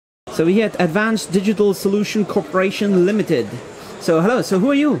So we had Advanced Digital Solution Corporation Limited. So hello, so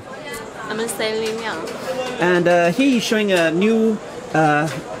who are you? I'm Celine Liang. And here you're showing a new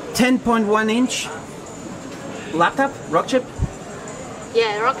 10.1 inch laptop, Rockchip?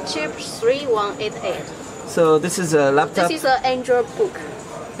 Yeah, Rockchip 3188. So this is a laptop. This is an Android book.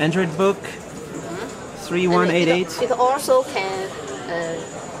 Android book, 3188. It also can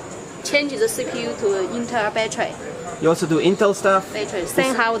change the CPU to Intel Baytrail. You also do Intel stuff. Baytrail,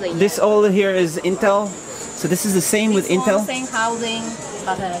 same housing. This all here is Intel. So this is the same with Intel. Same housing,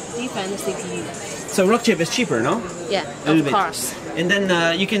 but different CPU. So Rockchip is cheaper, no? Yeah, Of course. And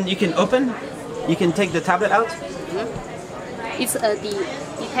then you can open. You can take the tablet out. It's a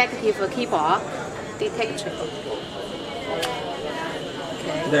detective keyboard. Detachable.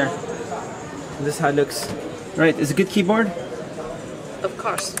 Okay. There. This is how it looks. Right, it's a good keyboard? Of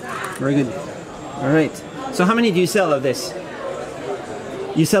course. Very good. Alright. So how many do you sell of this?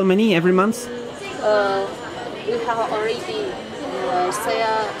 You sell many every month? We have already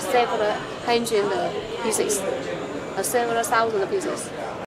several hundred pieces, several thousand pieces.